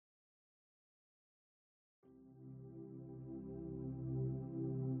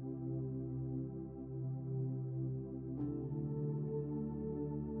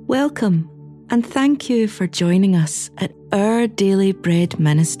Welcome, and thank you for joining us at Our Daily Bread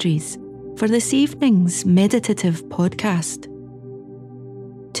Ministries for this evening's meditative podcast.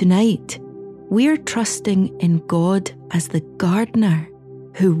 Tonight, we're trusting in God as the gardener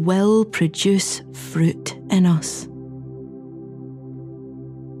who will produce fruit in us.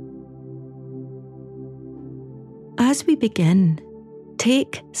 As we begin,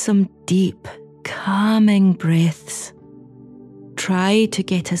 take some deep, calming breaths. Try to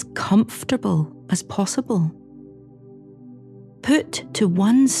get as comfortable as possible. Put to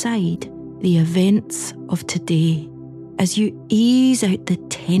one side the events of today as you ease out the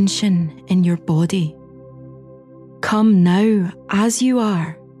tension in your body. Come now as you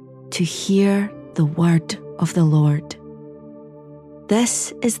are to hear the word of the Lord.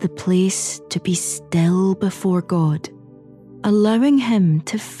 This is the place to be still before God, allowing Him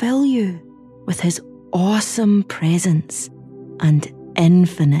to fill you with His awesome presence and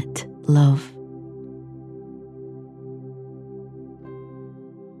infinite love.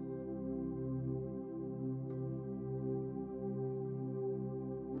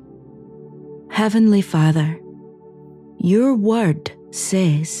 Heavenly Father, your word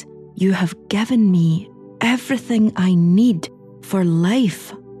says you have given me everything I need for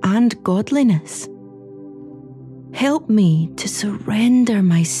life and godliness. Help me to surrender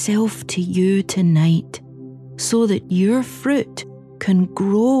myself to you tonight so that your fruit can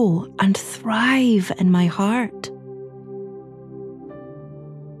grow and thrive in my heart.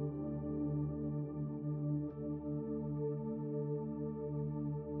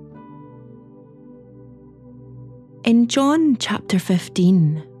 In John chapter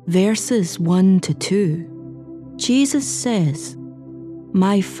 15, verses 1 to 2, Jesus says,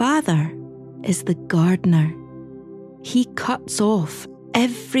 "My Father is the gardener. He cuts off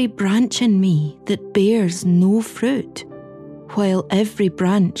every branch in me that bears no fruit, while every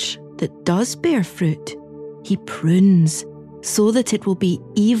branch that does bear fruit, He prunes so that it will be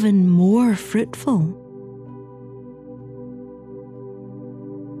even more fruitful."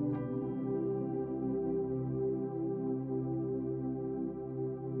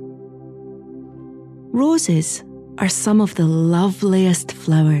 Roses are some of the loveliest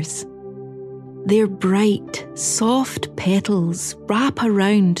flowers. Their bright, soft petals wrap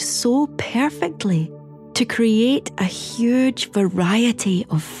around so perfectly to create a huge variety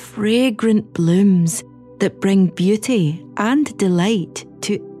of fragrant blooms that bring beauty and delight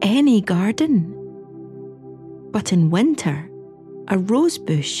to any garden. But in winter, a rose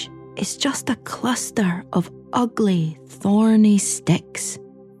bush is just a cluster of ugly, thorny sticks.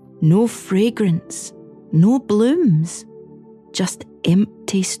 No fragrance, no blooms, just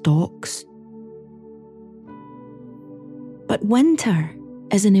empty stalks. But winter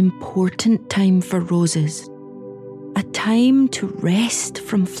is an important time for roses, a time to rest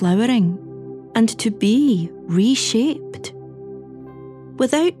from flowering and to be reshaped.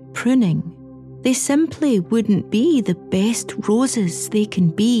 Without pruning, they simply wouldn't be the best roses they can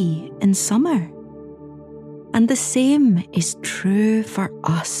be in summer. And the same is true for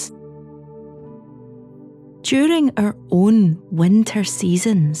us. During our own winter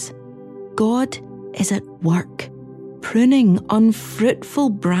seasons, God is at work pruning unfruitful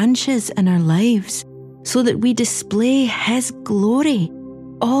branches in our lives so that we display His glory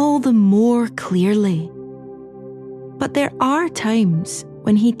all the more clearly. But there are times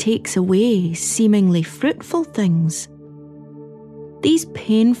when He takes away seemingly fruitful things. These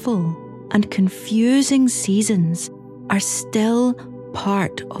painful and confusing seasons are still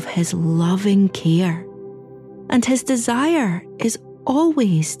part of His loving care, and His desire is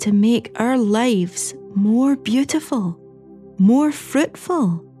always to make our lives more beautiful, more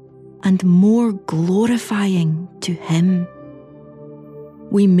fruitful, and more glorifying to Him.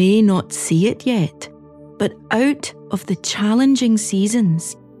 We may not see it yet, but out of the challenging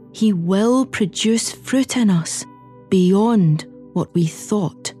seasons, He will produce fruit in us beyond what we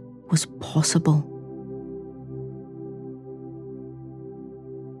thought was possible.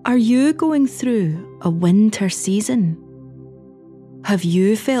 Are you going through a winter season? Have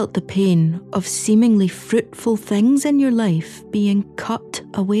you felt the pain of seemingly fruitful things in your life being cut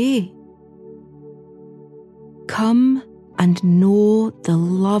away? Come and know the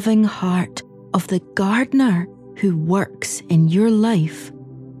loving heart of the gardener who works in your life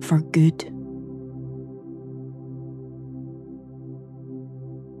for good.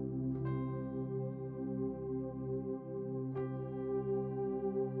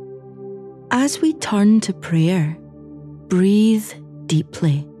 As we turn to prayer, breathe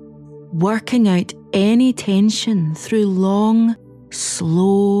deeply, working out any tension through long,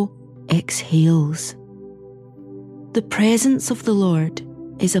 slow exhales. The presence of the Lord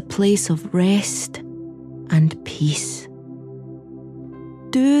is a place of rest and peace.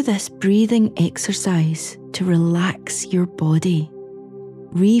 Do this breathing exercise to relax your body,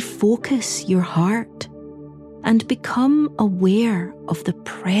 refocus your heart, and become aware of the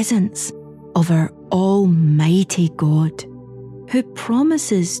presence of our Almighty God, who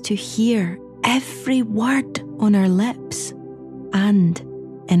promises to hear every word on our lips and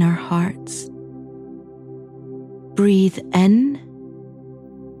in our hearts. Breathe in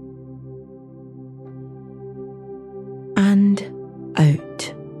and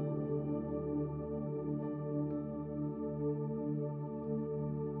out.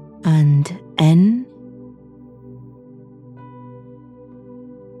 And in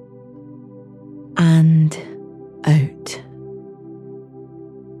and out.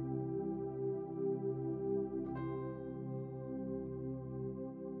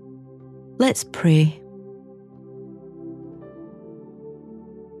 Let's pray.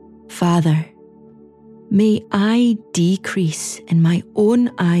 Father, may I decrease in my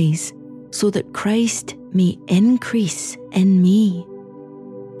own eyes so that Christ may increase in me.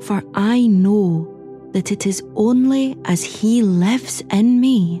 For I know that it is only as He lives in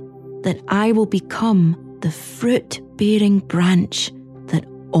me that I will become the fruit-bearing branch that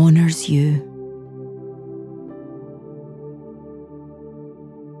honours you.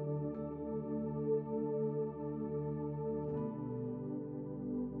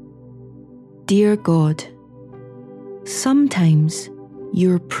 Dear God, sometimes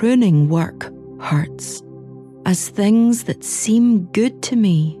your pruning work hurts, as things that seem good to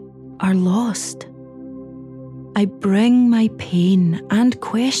me are lost. I bring my pain and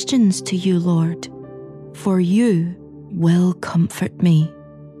questions to you, Lord, for you will comfort me.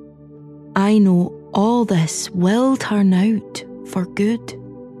 I know all this will turn out for good.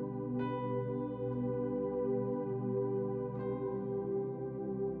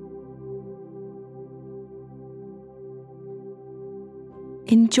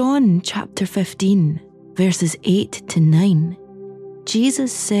 In John chapter 15, verses 8 to 9,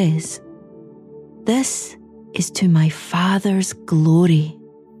 Jesus says, "This is to my Father's glory,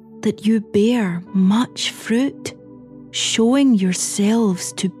 that you bear much fruit, showing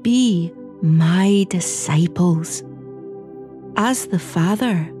yourselves to be my disciples. As the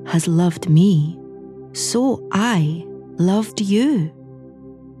Father has loved me, so I loved you.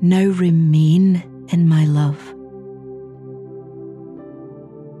 Now remain in my love."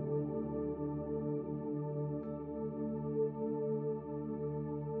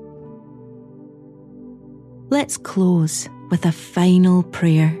 Let's close with a final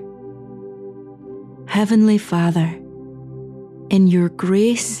prayer. Heavenly Father, in your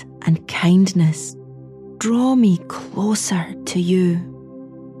grace and kindness, draw me closer to you.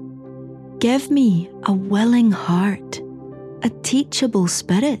 Give me a willing heart, a teachable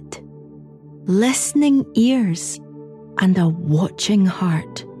spirit, listening ears, and a watching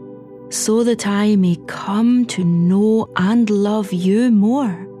heart, so that I may come to know and love you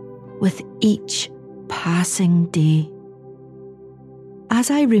more with each passing day. As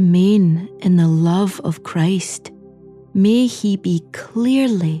I remain in the love of Christ, may He be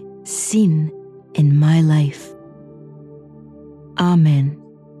clearly seen in my life. Amen.